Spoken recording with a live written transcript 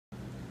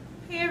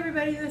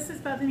everybody, this is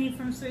Bethany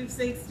from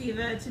Sweepstakes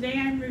Diva. Today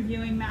I'm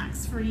reviewing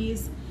Max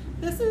Freeze.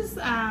 This is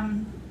a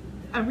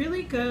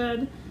really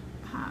good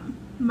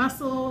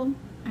muscle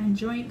and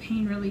joint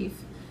pain relief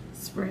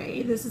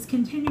spray. This is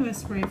continuous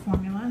spray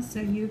formula, so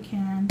you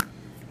can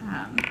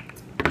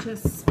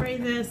just spray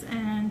this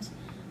and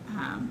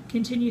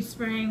continue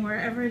spraying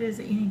wherever it is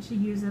that you need to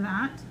use it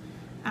at.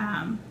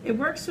 It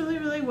works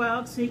really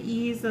well to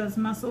ease those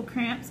muscle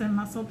cramps and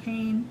muscle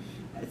pain.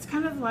 It's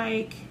kind of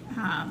like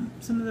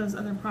some of those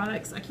other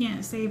products. I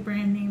can't say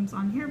brand names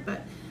on here,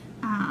 but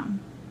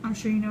I'm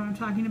sure you know what I'm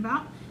talking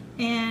about.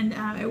 And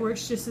it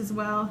works just as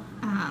well.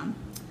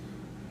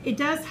 It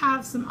does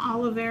have some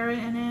aloe vera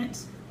in it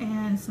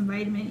and some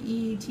vitamin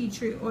E, tea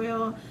tree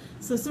oil.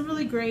 So some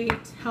really great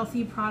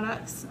healthy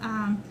products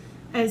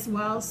as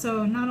well.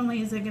 So not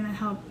only is it going to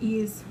help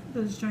ease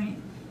those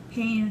joint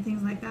pain and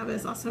things like that, but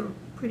it's also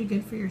pretty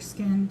good for your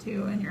skin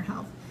too and your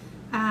health.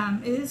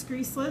 It is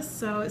greaseless,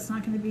 so it's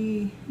not going to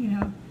be,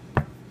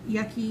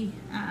 yucky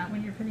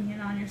when you're putting it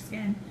on your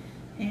skin.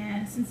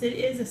 And since it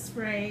is a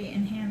spray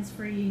and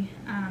hands-free,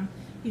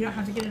 you don't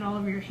have to get it all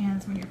over your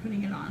hands when you're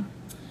putting it on.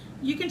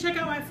 You can check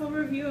out my full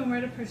review and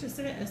where to purchase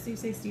it at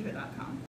sweepstakesdiva.com.